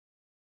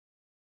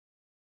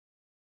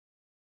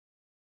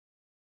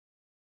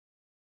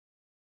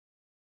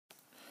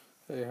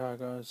Hey, hi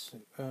guys.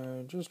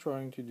 Just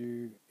trying to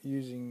do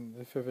using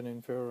the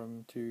Thevenin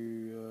Theorem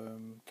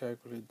to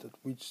calculate that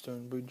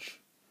Wheatstone bridge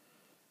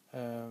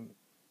um,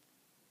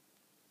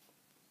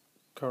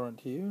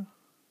 current here,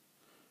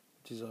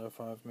 which is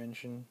I5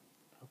 mentioned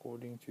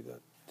according to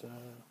that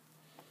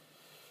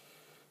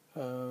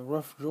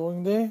rough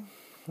drawing there.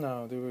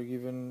 Now they were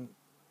given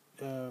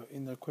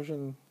in the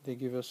question they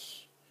give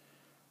us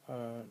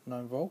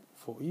 9 volt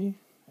for E,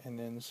 and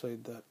then say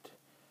that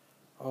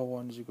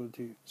R1 is equal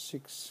to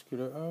 6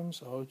 kilo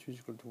ohms, R2 is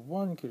equal to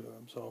 1 kilo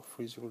ohms,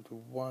 R3 is equal to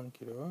 1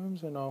 kilo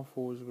ohms, and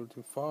R4 is equal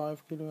to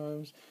 5 kilo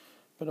ohms,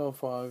 but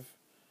R5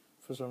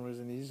 for some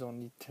reason is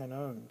only 10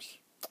 ohms.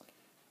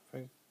 I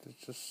think they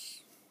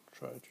just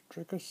try to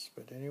trick us,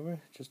 but anyway,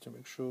 just to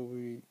make sure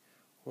we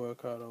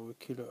work out our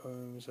kilo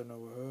ohms and our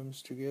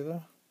ohms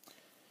together.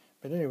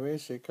 But anyway,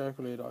 so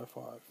calculate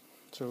I5.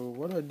 So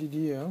what I did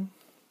here,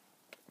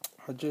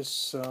 I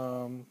just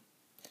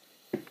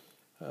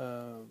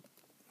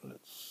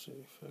let's see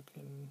if I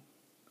can.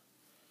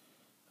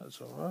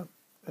 That's alright.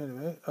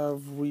 Anyway,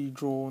 I've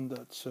redrawn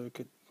that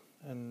circuit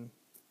and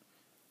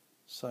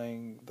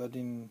saying that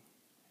in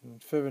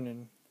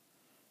Thevenin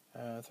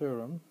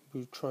Theorem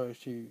we try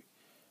to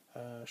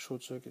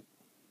short circuit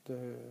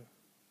the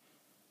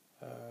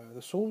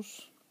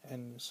source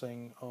and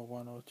saying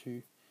R1,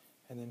 R2,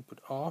 and then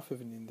put R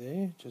Thevenin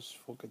there. Just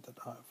forget that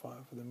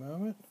I5 for the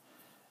moment,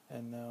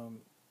 and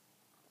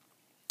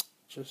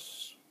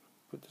just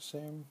put the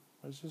same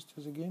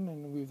resistors again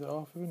and with the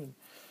R Thevenin.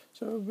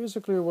 So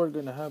basically what's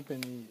going to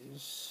happen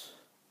is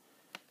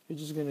you're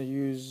just going to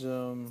use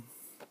the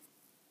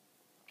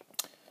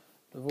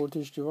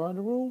voltage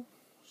divider rule.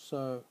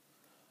 So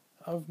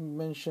I've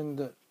mentioned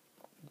that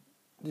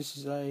this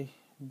is A,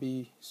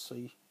 B,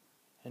 C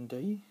and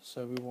D,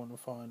 so we want to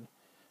find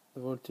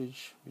the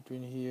voltage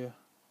between here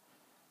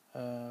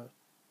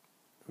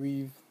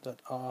with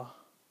that R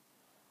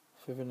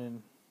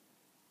Thevenin.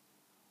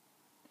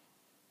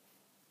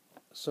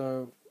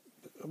 So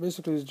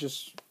basically it's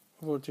just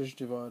voltage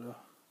divider,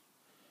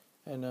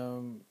 and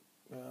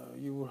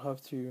you will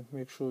have to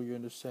make sure you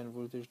understand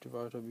voltage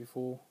divider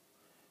before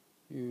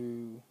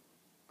you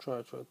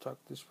try to attack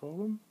this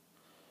problem,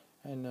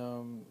 and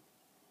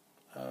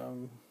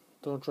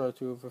don't try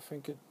to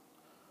overthink it.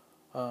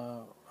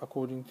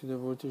 According to the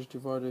voltage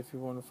divider, if you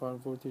want to find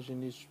voltage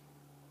in each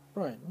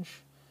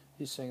branch,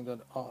 he's saying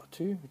that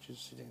R2, which is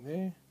sitting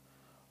there,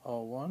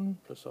 R1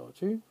 plus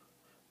R2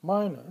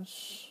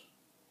 minus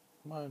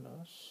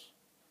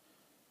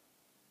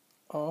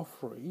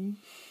R3,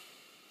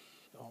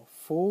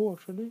 R4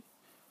 actually,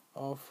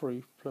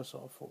 R3 plus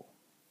R4.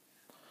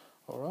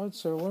 Alright,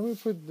 so when we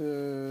put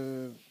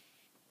the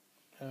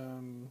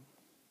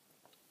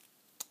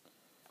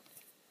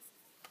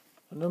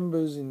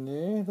numbers in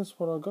there, that's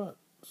what I got.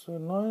 So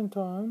 9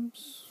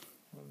 times,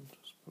 I'll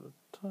just put a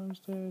times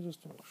there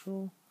just to make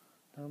sure.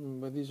 And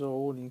remember, these are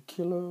all in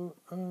kilo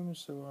ohms,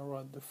 so I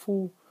write the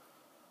full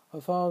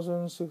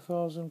 1,000,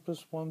 6,000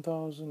 plus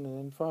 1,000, and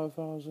then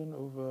 5,000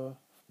 over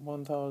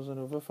 1,000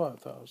 over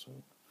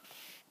 5,000.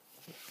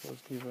 Which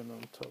was given on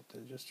top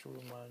there, just to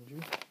remind you.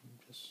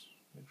 Just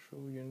make sure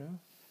you know.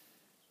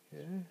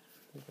 Yeah,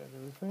 we got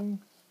everything.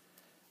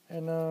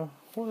 And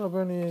what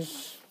happened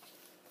is,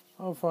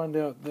 I'll find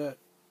out that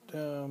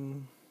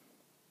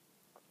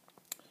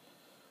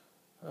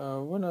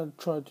when I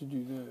try to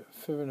do the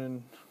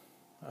Thevenin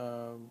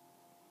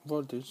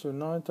voltage, so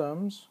 9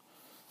 times,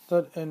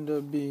 that ended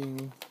up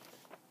being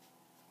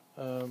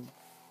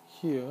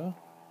here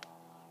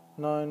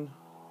 9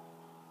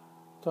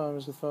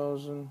 times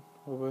 1,000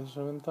 over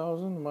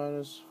 7,000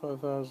 minus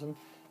 5,000,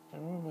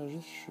 and remember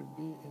this should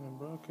be in a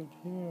bracket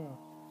here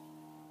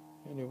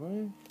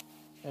anyway.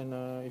 And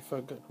if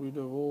I get rid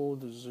of all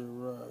the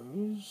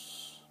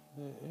zeros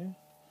there,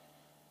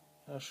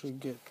 I should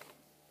get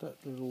that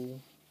little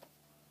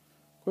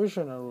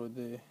question I wrote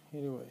there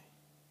anyway.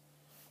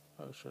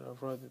 Actually, I'll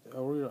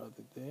rewrite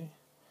it there,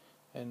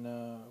 and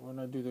when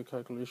I do the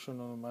calculation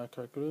on my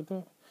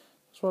calculator,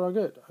 that's what I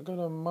get. I got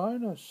a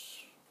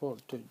minus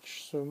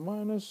voltage, so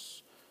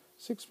minus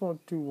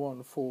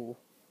 6.214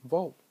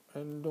 volt,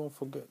 and don't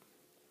forget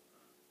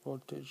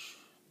voltage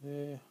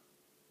there,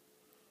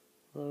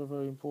 very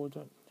very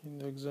important in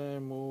the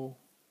exam or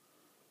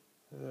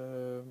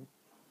the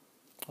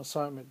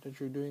assignment that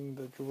you're doing,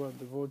 that you write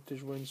the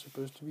voltage when it's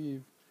supposed to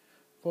be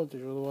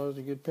voltage, otherwise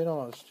you get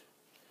penalized.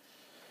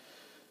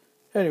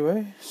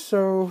 Anyway,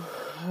 so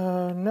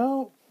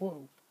now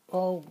what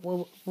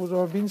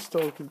I've been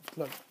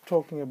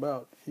talking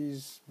about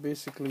is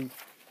basically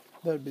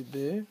that bit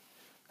there,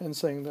 and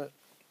saying that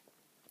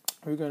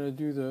we're going to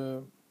do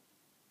the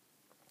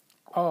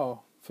R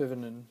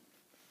Thevenin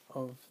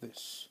of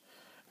this.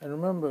 And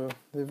remember,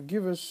 they've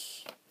given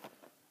us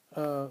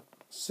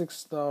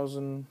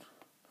 6,000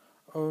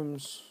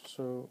 ohms,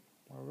 so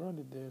I'll write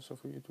it there so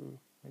for you to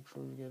make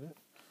sure you get it.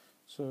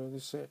 So they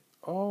say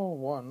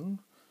R1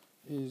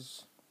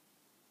 is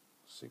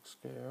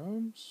 6k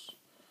ohms.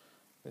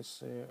 They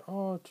say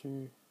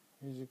R2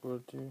 is equal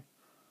to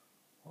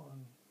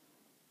 1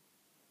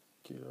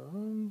 kilo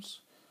ohms,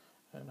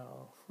 and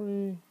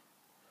R3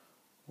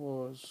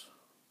 was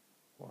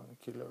 1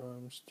 kilo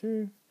ohms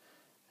too,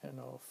 and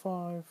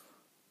R5,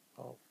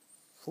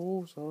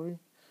 R4 sorry,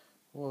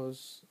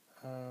 was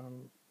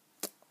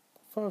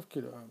 5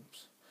 kilo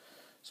ohms.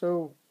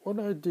 So what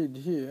I did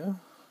here,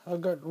 I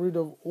got rid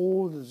of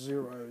all the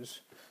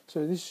zeros.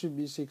 So this should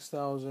be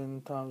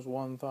 6,000 times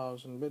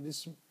 1,000, but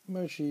it's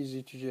much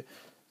easier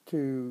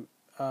to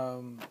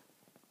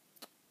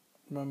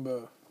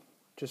remember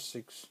just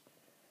 6.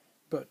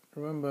 But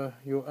remember,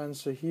 your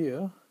answer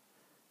here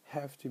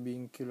have to be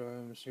in kilo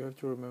ohms. You have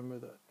to remember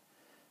that.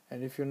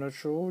 And if you're not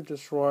sure,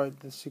 just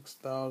write the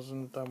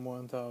 6,000 times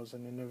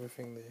 1,000 and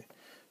everything there.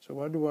 So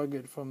what do I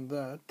get from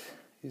that?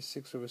 Is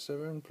 6 over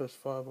 7 plus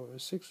 5 over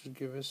 6 will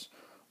give us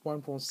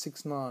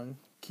 1.69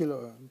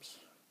 kilo ohms.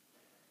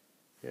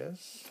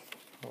 Yes,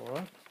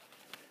 alright.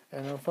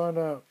 And I found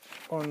out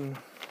on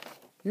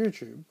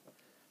YouTube,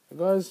 the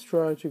guys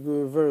try to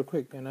go very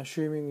quick and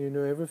assuming you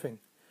know everything.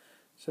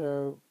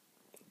 So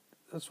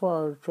that's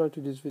why I try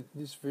to do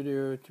this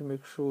video, to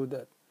make sure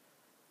that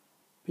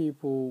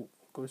people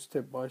go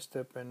step by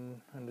step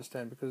and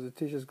understand, because the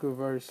teachers go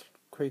very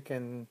quick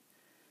and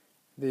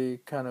they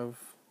kind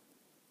of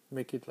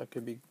make it like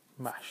a big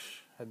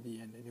mash at the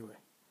end anyway.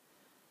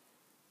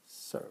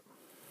 So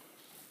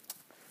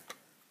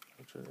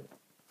actually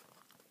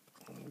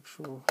I'll make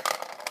sure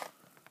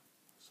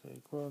say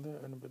equal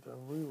there, and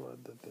I'll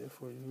rewrite that there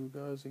for you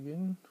guys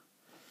again.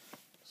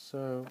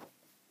 So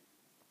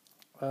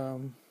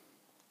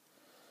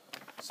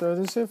so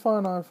they say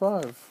find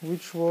I5,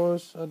 which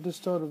was at the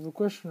start of the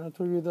question. I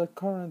told you that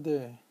current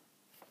there.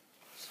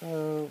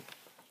 So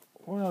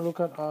when I look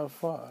at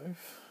R5,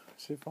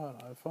 say find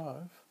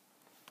I5,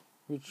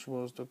 which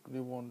was they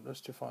want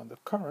us to find the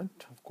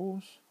current, of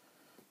course.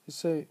 You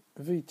say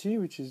VT,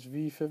 which is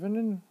V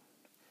Thevenin,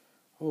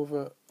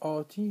 over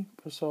RT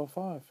plus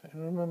R5.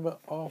 And remember,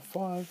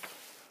 R5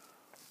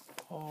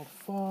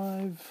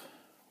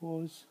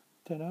 was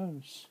 10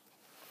 ohms.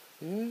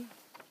 Yeah?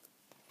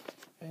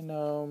 And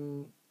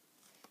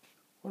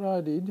what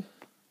I did,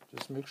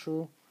 just make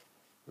sure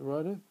we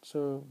write it.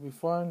 So we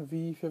find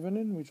V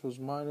Thevenin, which was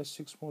minus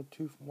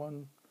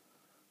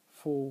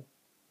 6.214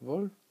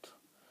 volt.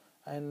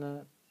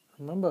 And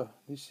remember,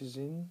 this is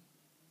in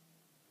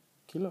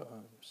kilo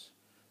ohms.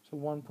 So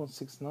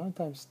 1.69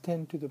 times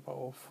 10 to the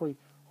power of 3,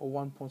 or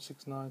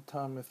 1.69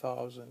 times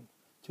 1,000,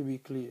 to be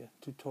clear,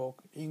 to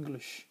talk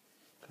English.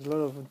 Because a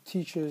lot of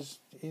teachers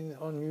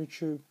on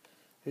YouTube,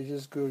 they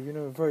just go,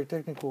 very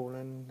technical,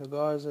 and the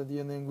guys at the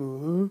end then go,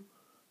 huh?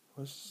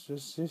 What's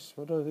just this?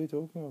 What are they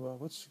talking about?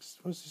 What's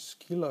this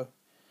kilo?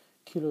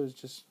 Kilo is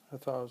just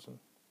 1,000.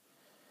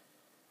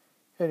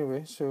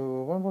 Anyway,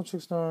 so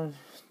 1.69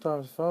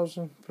 times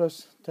 1,000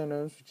 plus 10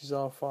 ohms, which is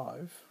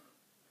R5.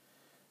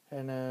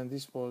 And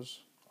this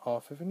was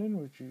R Thevenin,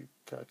 which you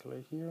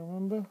calculate here,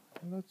 remember?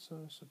 And that's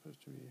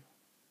supposed to be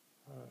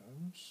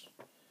ohms.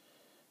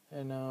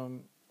 And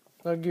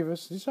that gives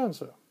us this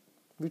answer,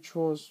 which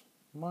was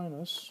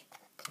minus,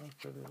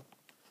 actually,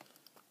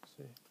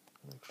 see,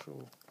 make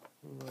sure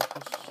we write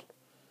this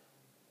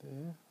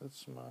there,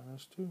 that's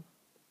minus 2.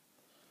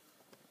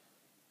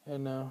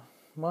 And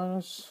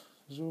minus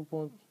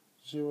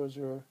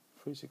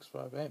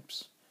 0.00365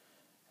 amps.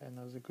 And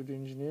as a good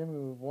engineer, we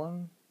move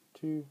 1,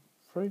 2,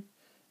 3,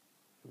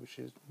 which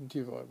is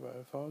divided by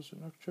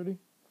 1,000 actually.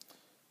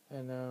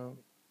 And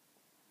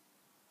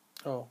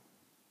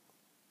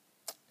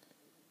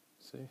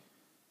see,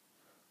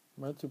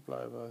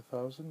 multiply by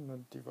 1,000,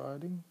 not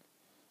dividing,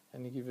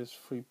 and it gives us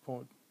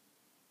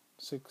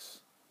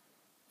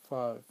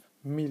 3.65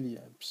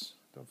 milliamps.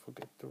 Don't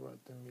forget to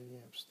write the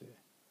milliamps there.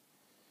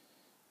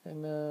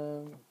 And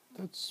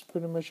that's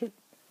pretty much it.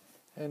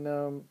 And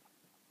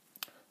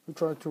we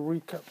try to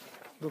recap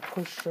the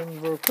question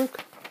very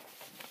quick.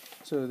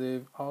 So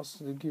they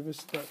give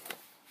us that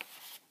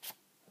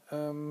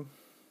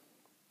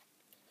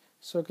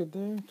circuit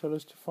there, tell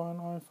us to find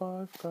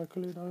I5,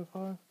 calculate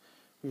I5.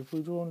 If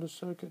we draw on the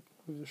circuit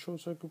with the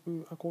short circuit,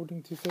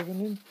 according to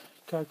Thevenin,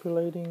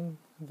 calculating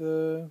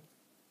the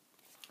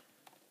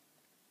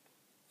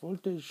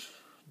voltage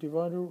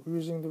divider,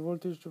 using the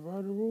voltage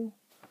divider rule,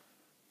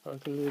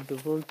 calculate the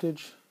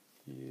voltage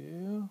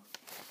here,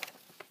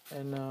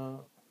 and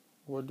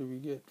what do we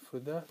get for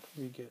that?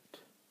 We get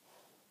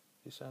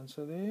this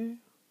answer there,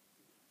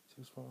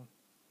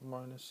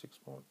 minus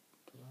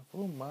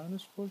 6.24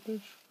 minus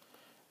voltage,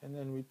 and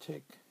then we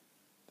take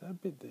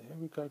that bit there,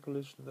 we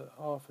calculate the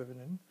R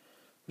Thevenin,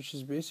 which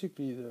is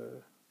basically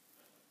the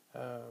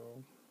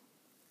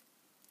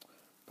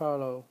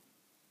parallel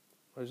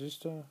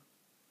resistor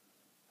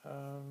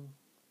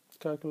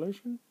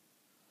calculation,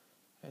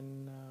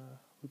 and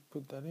we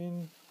put that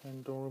in,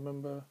 and don't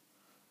remember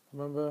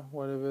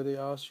whatever they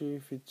ask you,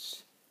 if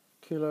it's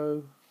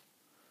kilo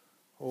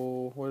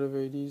or whatever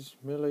it is,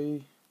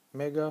 milli,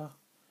 mega,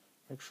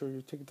 make sure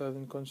you take that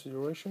in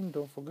consideration,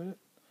 don't forget it.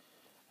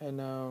 And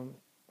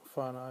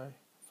find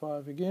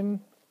I5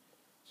 again,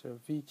 so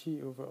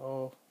VT over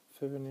R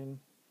Thevenin,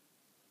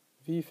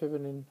 V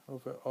Thevenin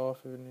over R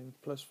Thevenin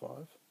plus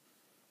 5,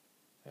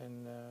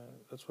 and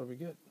that's what we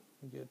get.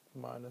 We get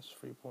minus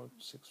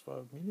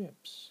 3.65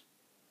 milliamps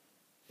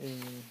in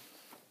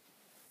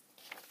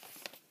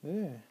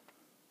there.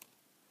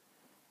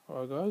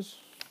 Alright guys,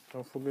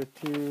 don't forget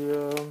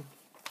to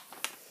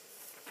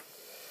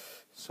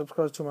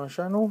subscribe to my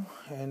channel,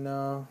 and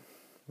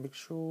make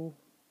sure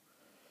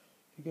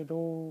you get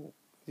all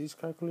these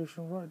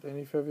calculations right. And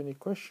if you have any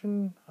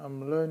question,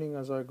 I'm learning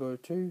as I go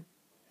too,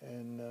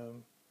 and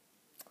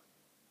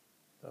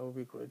that would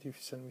be great if you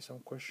send me some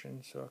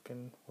questions so I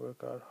can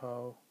work out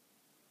how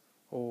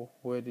or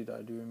where did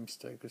I do a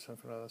mistake or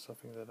something like that,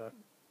 something that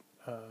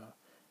I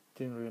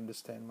didn't really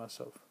understand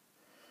myself.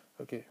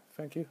 Okay,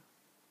 thank you.